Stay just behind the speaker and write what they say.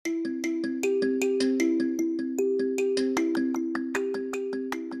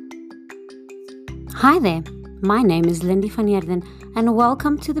Hi there, my name is Lindy van Heerden and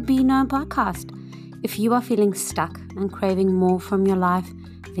welcome to the Be Known podcast. If you are feeling stuck and craving more from your life,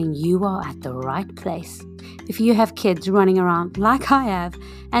 then you are at the right place. If you have kids running around like I have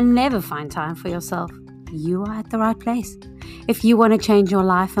and never find time for yourself, you are at the right place. If you want to change your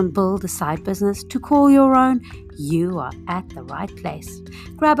life and build a side business to call your own, you are at the right place.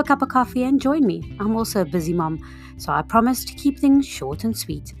 Grab a cup of coffee and join me. I'm also a busy mom, so I promise to keep things short and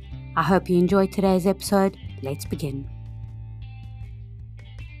sweet. I hope you enjoyed today's episode. Let's begin.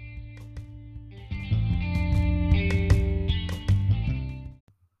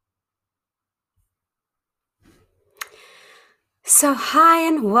 So, hi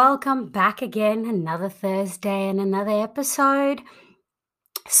and welcome back again. Another Thursday and another episode.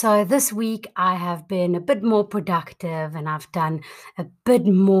 So, this week I have been a bit more productive and I've done a bit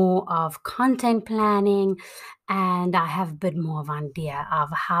more of content planning and I have a bit more of an idea of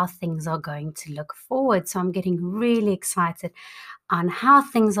how things are going to look forward. So, I'm getting really excited on how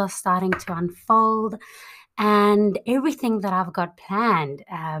things are starting to unfold and everything that I've got planned.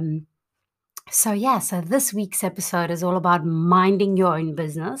 So this week's episode is all about minding your own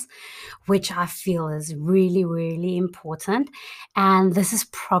business, which I feel is really, really important. And this is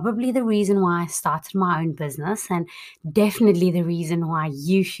probably the reason why I started my own business and definitely the reason why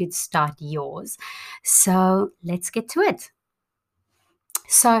you should start yours. So let's get to it.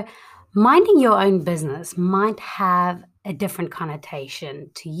 So, minding your own business might have a different connotation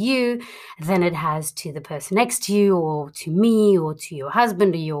to you than it has to the person next to you, or to me, or to your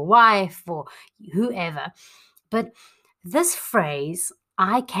husband, or your wife, or whoever. But this phrase,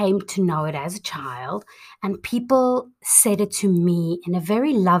 I came to know it as a child, and people said it to me in a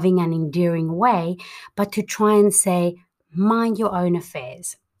very loving and endearing way, but to try and say, mind your own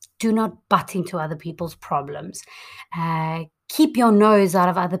affairs. Do not butt into other people's problems. Keep your nose out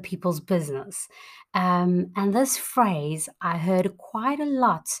of other people's business. And this phrase I heard quite a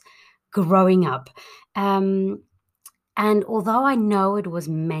lot growing up. And although I know it was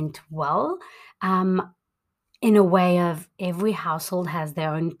meant well, um, in a way of every household has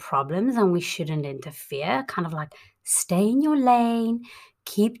their own problems and we shouldn't interfere, kind of like stay in your lane,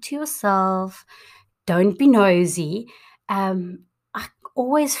 keep to yourself, don't be nosy. I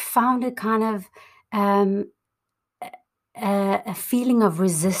always found it kind of um, a feeling of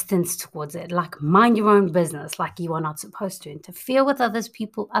resistance towards it, like mind your own business, like you are not supposed to interfere with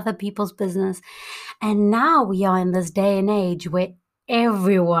other people's business. And now we are in this day and age where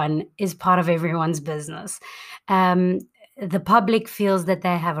everyone is part of everyone's business. Um, the public feels that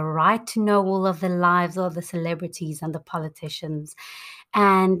they have a right to know all of the lives of the celebrities and the politicians.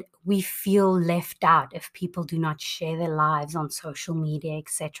 And we feel left out if people do not share their lives on social media,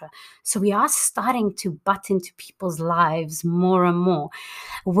 etc. So we are starting to butt into people's lives more and more,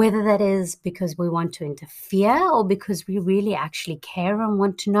 whether that is because we want to interfere or because we really actually care and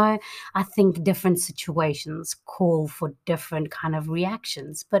want to know. I think different situations call for different kind of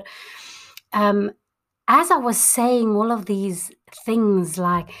reactions. But as I was saying all of these things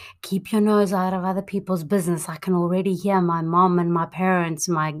like keep your nose out of other people's business, I can already hear my mom and my parents,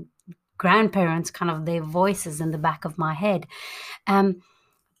 my grandparents, kind of their voices in the back of my head.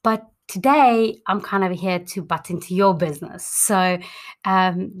 But today I'm kind of here to butt into your business. So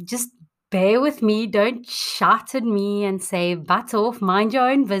just bear with me. Don't shout at me and say, butt off, mind your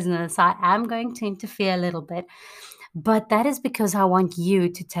own business. I am going to interfere a little bit. But that is because I want you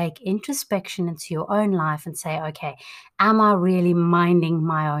to take introspection into your own life and say, okay, am I really minding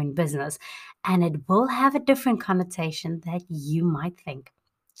my own business? And it will have a different connotation that you might think.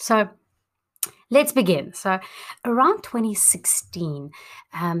 So let's begin. So around 2016,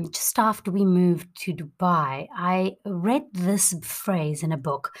 just after we moved to Dubai, I read this phrase in a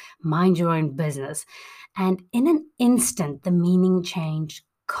book, Mind Your Own Business. And in an instant, the meaning changed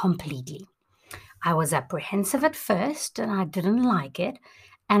completely. I was apprehensive at first and I didn't like it.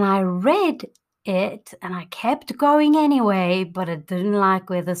 And I read it and I kept going anyway, but I didn't like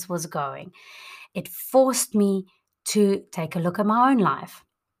where this was going. It forced me to take a look at my own life.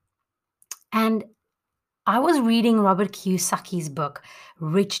 And I was reading Robert Kiyosaki's book,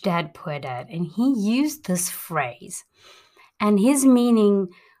 Rich Dad, Poor Dad, and he used this phrase. And his meaning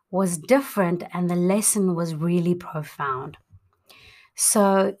was different and the lesson was really profound.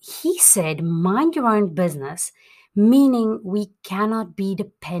 So he said, mind your own business, meaning we cannot be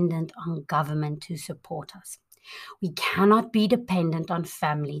dependent on government to support us. We cannot be dependent on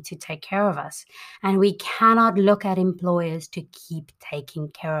family to take care of us. And we cannot look at employers to keep taking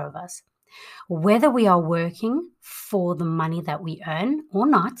care of us. Whether we are working for the money that we earn or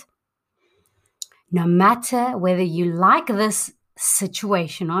not, no matter whether you like this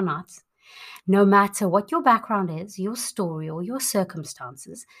situation or not, no matter what your background is, your story, or your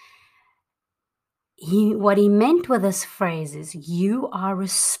circumstances, what he meant with this phrase is you are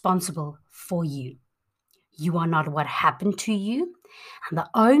responsible for you. You are not what happened to you. And the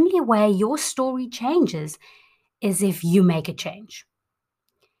only way your story changes is if you make a change.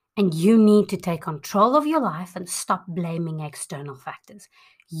 And you need to take control of your life and stop blaming external factors.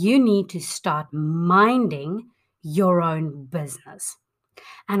 You need to start minding your own business.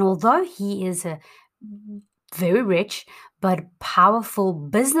 And although he is a very rich but powerful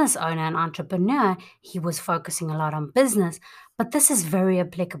business owner and entrepreneur, he was focusing a lot on business. But this is very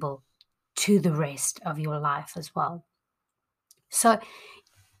applicable to the rest of your life as well. So,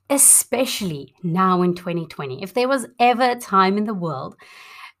 especially now in 2020, if there was ever a time in the world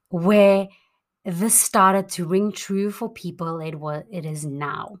where this started to ring true for people, it is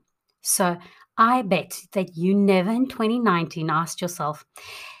now. So I bet that you never in 2019 asked yourself,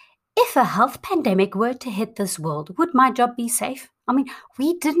 if a health pandemic were to hit this world, would my job be safe? I mean,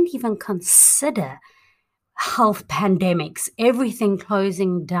 we didn't even consider health pandemics, everything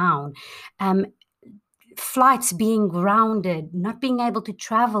closing down, flights being grounded, not being able to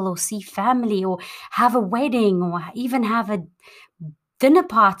travel or see family or have a wedding or even have a dinner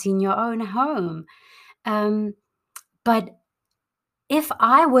party in your own home. But if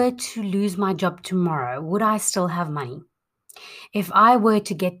I were to lose my job tomorrow, would I still have money? If I were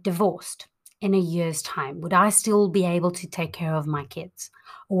to get divorced in a year's time, would I still be able to take care of my kids?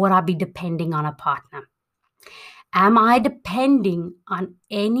 Or would I be depending on a partner? Am I depending on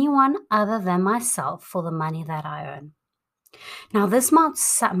anyone other than myself for the money that I earn? Now, this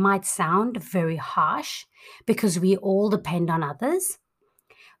might sound very harsh because we all depend on others,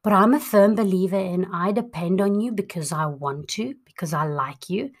 but I'm a firm believer in I depend on you because I want to, because I like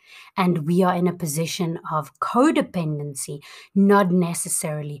you, and we are in a position of codependency, not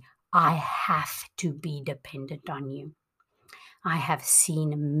necessarily I have to be dependent on you. I have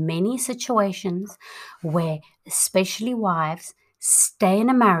seen many situations where, especially wives, stay in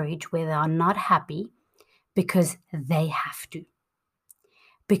a marriage where they are not happy because they have to,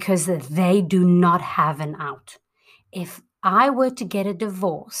 because they do not have an out. If I were to get a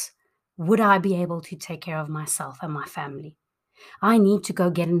divorce, would I be able to take care of myself and my family? I need to go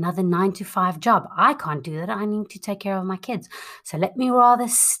get another 9-to-5 job. I can't do that. I need to take care of my kids. So let me rather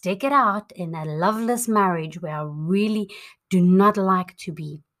stick it out in a loveless marriage where I really do not like to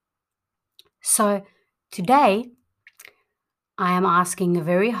be. So today, I am asking a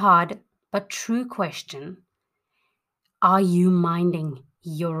very hard but true question. Are you minding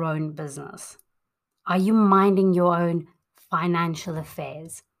your own business? Are you minding your own financial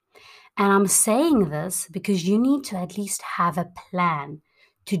affairs? And I'm saying this because you need to at least have a plan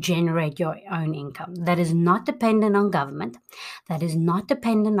to generate your own income that is not dependent on government, that is not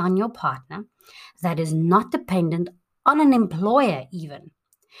dependent on your partner, that is not dependent on an employer even.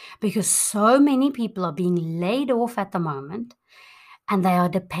 Because so many people are being laid off at the moment and they are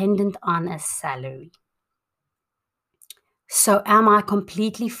dependent on a salary. So am I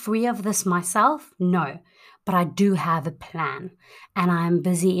completely free of this myself? No, but I do have a plan and I am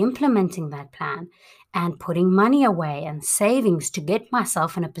busy implementing that plan and putting money away and savings to get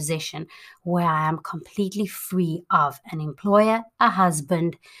myself in a position where I am completely free of an employer, a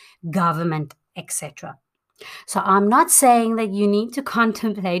husband, government, etc. So I'm not saying that you need to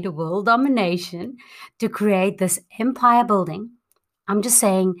contemplate world domination to create this empire building. I'm just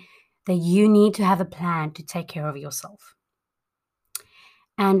saying that you need to have a plan to take care of yourself.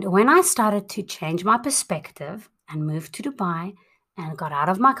 And when I started to change my perspective and moved to Dubai and got out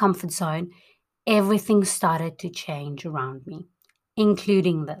of my comfort zone, everything started to change around me,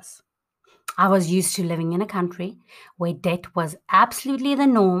 including this. I was used to living in a country where debt was absolutely the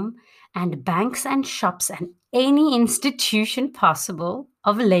norm, and banks and shops and any institution possible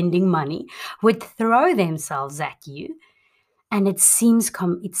of lending money would throw themselves at you. And it seemed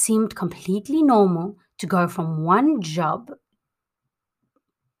completely normal to go from one job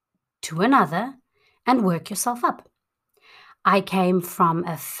to another and work yourself up. I came from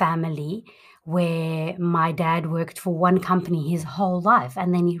a family where my dad worked for one company his whole life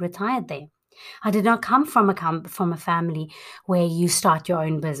and then he retired there. I did not come from a family where you start your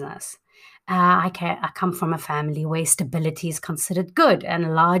own business. I come from a family where stability is considered good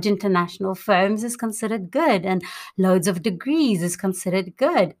and large international firms is considered good and loads of degrees is considered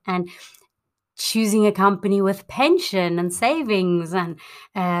good and choosing a company with pension and savings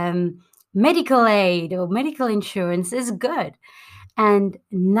and medical aid or medical insurance is good. And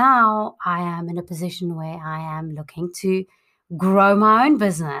now I am in a position where I am looking to grow my own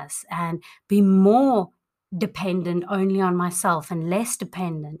business and be more dependent only on myself and less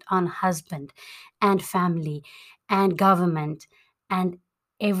dependent on husband and family and government and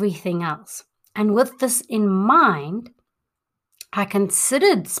everything else. And with this in mind, I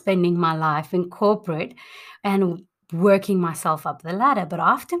considered spending my life in corporate and working myself up the ladder. But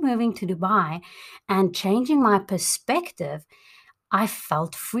after moving to Dubai and changing my perspective, I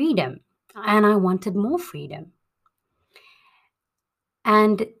felt freedom and I wanted more freedom.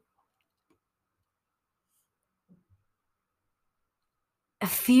 And a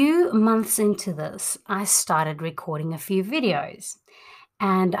few months into this, I started recording a few videos.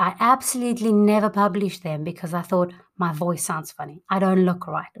 And I absolutely never published them because I thought my voice sounds funny. I don't look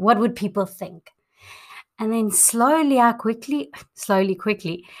right. What would people think? And then slowly,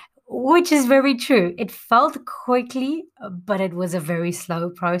 quickly, which is very true. It felt quickly, but it was a very slow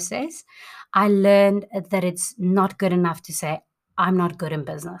process. I learned that it's not good enough to say, I'm not good in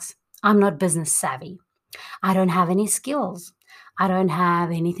business. I'm not business savvy. I don't have any skills. I don't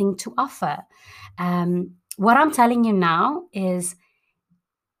have anything to offer. What I'm telling you now is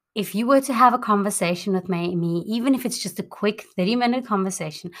if you were to have a conversation with me, even if it's just a quick 30-minute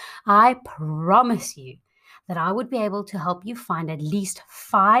conversation, I promise you that I would be able to help you find at least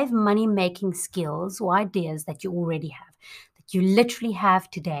 5 money-making skills or ideas that you already have, that you literally have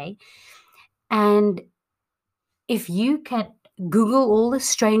today. And if you can Google all the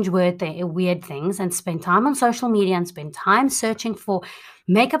strange weird things and spend time on social media and spend time searching for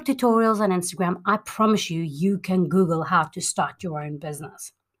makeup tutorials on Instagram, I promise you, you can Google how to start your own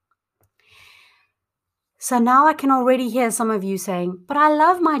business. So now I can already hear some of you saying, but I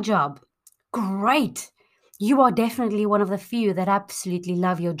love my job. Great. You are definitely one of the few that absolutely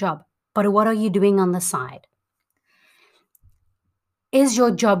love your job. But what are you doing on the side? Is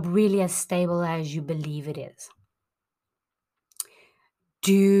your job really as stable as you believe it is?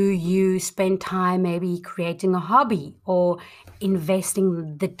 Do you spend time maybe creating a hobby or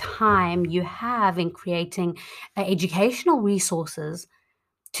investing the time you have in creating educational resources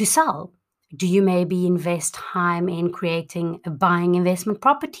to sell? Do you maybe invest time in buying investment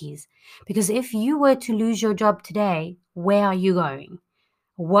properties? Because if you were to lose your job today, where are you going?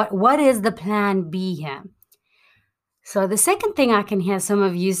 What is the plan B here? So the second thing I can hear some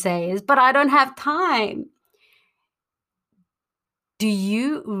of you say is, but I don't have time. Do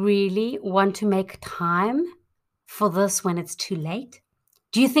you really want to make time for this when it's too late?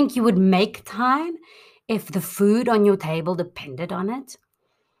 Do you think you would make time if the food on your table depended on it?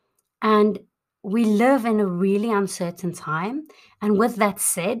 And we live in a really uncertain time. And with that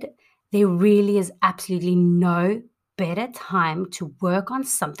said, there really is absolutely no better time to work on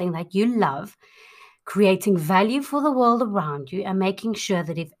something that you love, creating value for the world around you, and making sure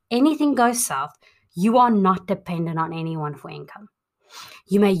that if anything goes south, you are not dependent on anyone for income.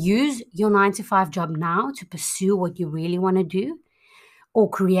 You may use your 9 to 5 job now to pursue what you really want to do or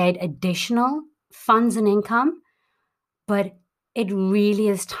create additional funds and income, but it really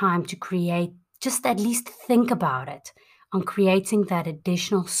is time to create, just at least think about it, on creating that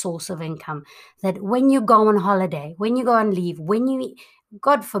additional source of income that when you go on holiday, when you go on leave, when you,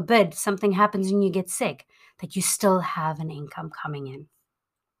 God forbid, something happens and you get sick, that you still have an income coming in.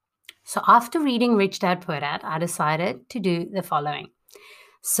 So after reading Rich Dad Poor Dad, I decided to do the following.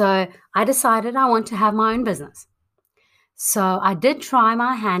 So I decided I want to have my own business. So I did try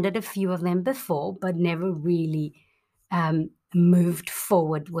my hand at a few of them before, but never really moved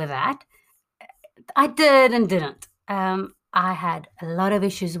forward with that. I did and didn't. I had a lot of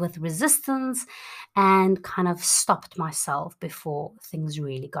issues with resistance and kind of stopped myself before things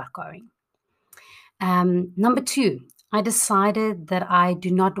really got going. Number 2, I decided that I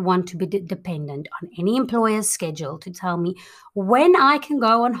do not want to be dependent on any employer's schedule to tell me when I can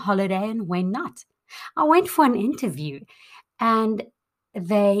go on holiday and when not. I went for an interview and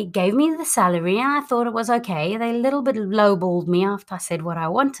they gave me the salary and I thought it was okay. They a little bit lowballed me after I said what I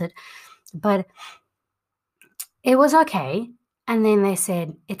wanted, but it was okay. And then they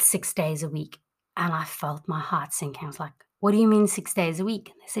said, it's 6 days a week. And I felt my heart sink. I was like, what do you mean 6 days a week?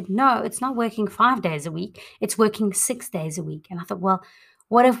 And they said, no, it's not working 5 days a week. It's working 6 days a week. And I thought, well,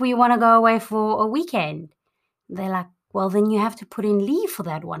 what if we want to go away for a weekend? They're like, well, then you have to put in leave for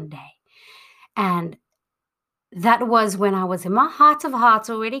that one day. And that was when I was in my heart of hearts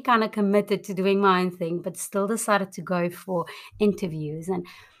already kind of committed to doing my own thing, but still decided to go for interviews. And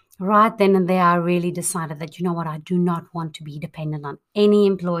right then and there, I really decided that, you know what, I do not want to be dependent on any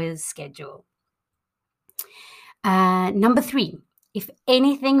employer's schedule. Number 3, if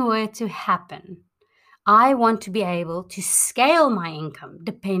anything were to happen, I want to be able to scale my income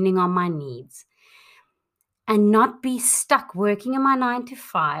depending on my needs. and not be stuck working in my 9 to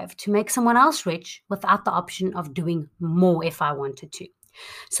 5 to make someone else rich without the option of doing more if I wanted to.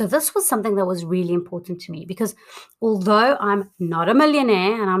 So this was something that was really important to me because although I'm not a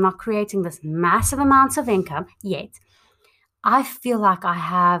millionaire and I'm not creating this massive amounts of income yet, I feel like I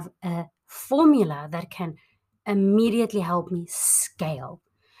have a formula that can immediately help me scale.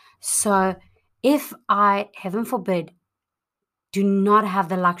 So if I, heaven forbid, do not have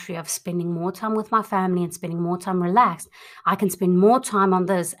the luxury of spending more time with my family and spending more time relaxed, I can spend more time on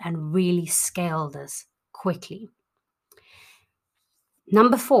this and really scale this quickly.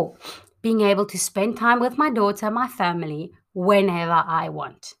 Number 4, being able to spend time with my daughter and my family whenever I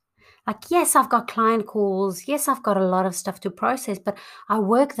want. Like, yes, I've got client calls. Yes, I've got a lot of stuff to process, but I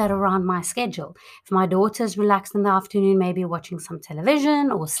work that around my schedule. If my daughter's relaxed in the afternoon, maybe watching some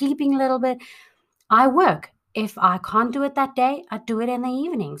television or sleeping a little bit, I work. If I can't do it that day, I do it in the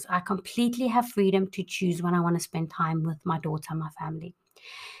evenings. I completely have freedom to choose when I want to spend time with my daughter and my family.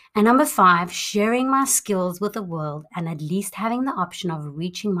 And number 5, sharing my skills with the world and at least having the option of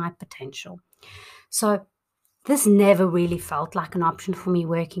reaching my potential. So this never really felt like an option for me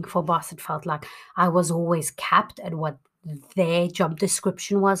working for Boss. It felt like I was always capped at what their job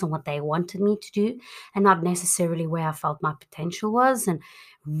description was and what they wanted me to do, and not necessarily where I felt my potential was and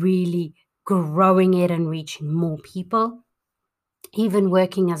really growing it and reaching more people. Even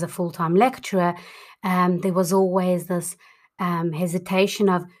working as a full-time lecturer, there was always this hesitation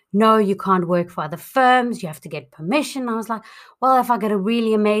of, no, you can't work for other firms, you have to get permission. I was like, well, if I get a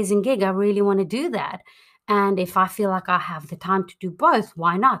really amazing gig, I really want to do that. And if I feel like I have the time to do both,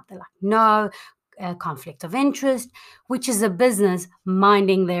 why not? They're like, no, conflict of interest, which is a business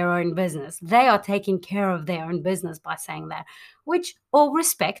minding their own business. They are taking care of their own business by saying that, which, all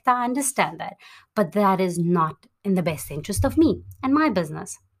respect, I understand that. But that is not in the best interest of me and my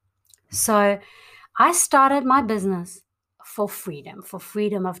business. So I started my business for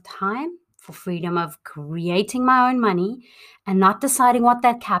freedom of time, for freedom of creating my own money and not deciding what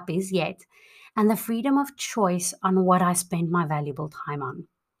that cap is yet, and the freedom of choice on what I spend my valuable time on.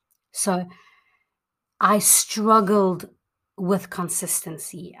 So I struggled with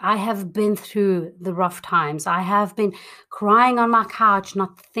consistency. I have been through the rough times. I have been crying on my couch,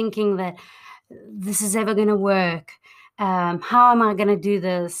 not thinking that this is ever going to work. How am I going to do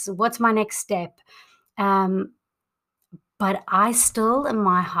this? What's my next step? Um, but I still, in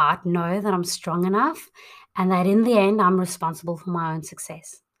my heart, know that I'm strong enough and that in the end, I'm responsible for my own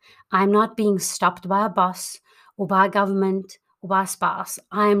success. I'm not being stopped by a boss or by a government or by a spouse.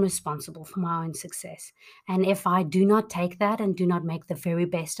 I am responsible for my own success. And if I do not take that and do not make the very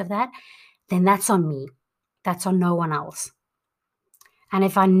best of that, then that's on me. That's on no one else. And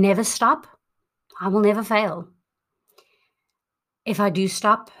if I never stop, I will never fail. If I do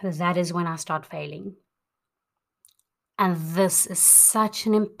stop, that is when I start failing. And this is such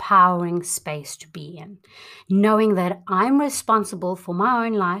an empowering space to be in, knowing that I'm responsible for my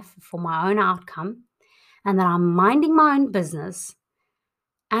own life, for my own outcome, and that I'm minding my own business.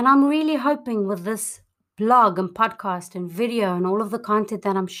 And I'm really hoping with this blog and podcast and video and all of the content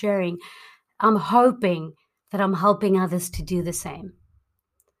that I'm sharing, I'm hoping that I'm helping others to do the same.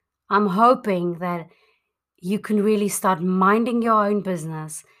 I'm hoping that you can really start minding your own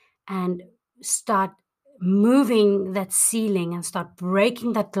business and start moving that ceiling and start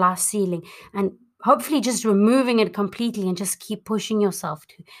breaking that glass ceiling and hopefully just removing it completely and just keep pushing yourself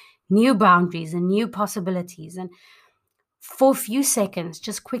to new boundaries and new possibilities. And for a few seconds,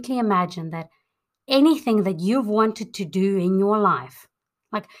 just quickly imagine that anything that you've wanted to do in your life,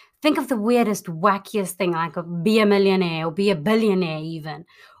 like think of the weirdest, wackiest thing, like be a millionaire or be a billionaire even,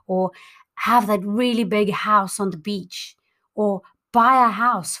 or have that really big house on the beach, or buy a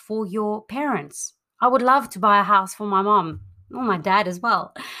house for your parents. I would love to buy a house for my mom or my dad as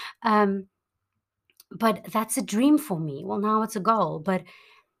well. But that's a dream for me. Well, now it's a goal. But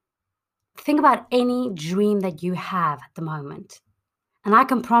think about any dream that you have at the moment. And I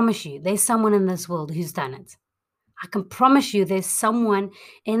can promise you, there's someone in this world who's done it. I can promise you there's someone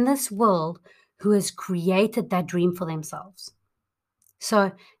in this world who has created that dream for themselves.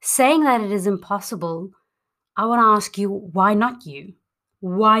 So saying that it is impossible, I want to ask you, why not you?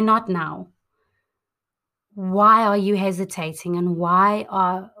 Why not now? Why are you hesitating, and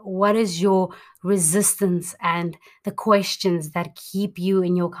what is your resistance and the questions that keep you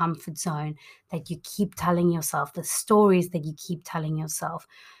in your comfort zone, that you keep telling yourself, the stories that you keep telling yourself?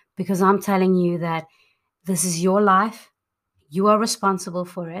 Because I'm telling you that this is your life. You are responsible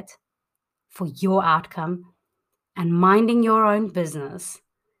for it, for your outcome, and minding your own business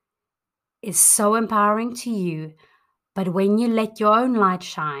is so empowering to you. But when you let your own light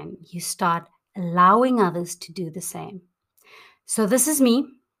shine, you start allowing others to do the same. So this is me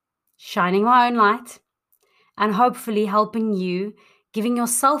shining my own light and hopefully helping you, give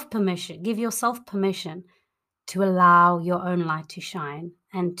yourself permission to allow your own light to shine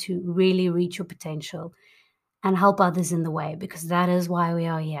and to really reach your potential and help others in the way, because that is why we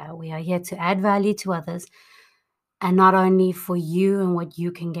are here. We are here to add value to others, and not only for you and what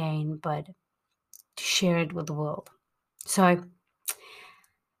you can gain, but to share it with the world. So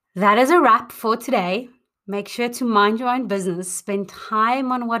that is a wrap for today. Make sure to mind your own business, spend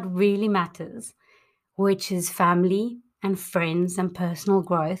time on what really matters, which is family and friends and personal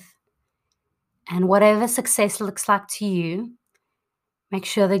growth. And whatever success looks like to you, make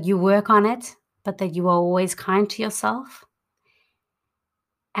sure that you work on it, but that you are always kind to yourself.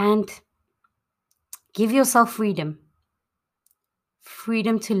 And give yourself freedom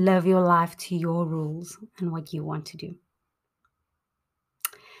to live your life to your rules and what you want to do.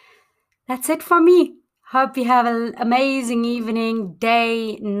 That's it from me. Hope you have an amazing evening,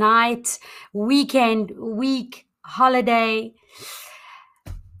 day, night, weekend, week, holiday.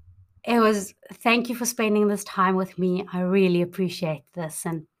 Thank you for spending this time with me. I really appreciate this.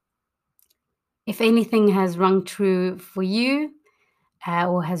 And if anything has rung true for you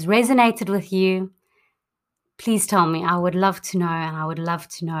or has resonated with you, please tell me. I would love to know, and I would love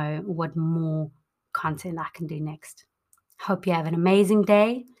to know what more content I can do next. Hope you have an amazing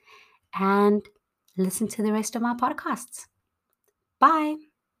day and listen to the rest of my podcasts. Bye.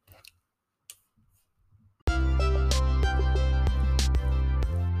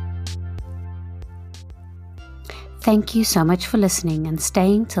 Thank you so much for listening and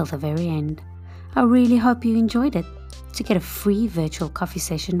staying till the very end. I really hope you enjoyed it. To get a free virtual coffee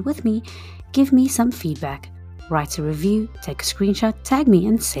session with me, give me some feedback. Write a review, take a screenshot, tag me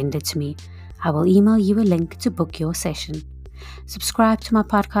and send it to me. I will email you a link to book your session. Subscribe to my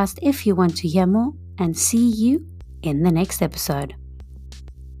podcast if you want to hear more, and see you in the next episode.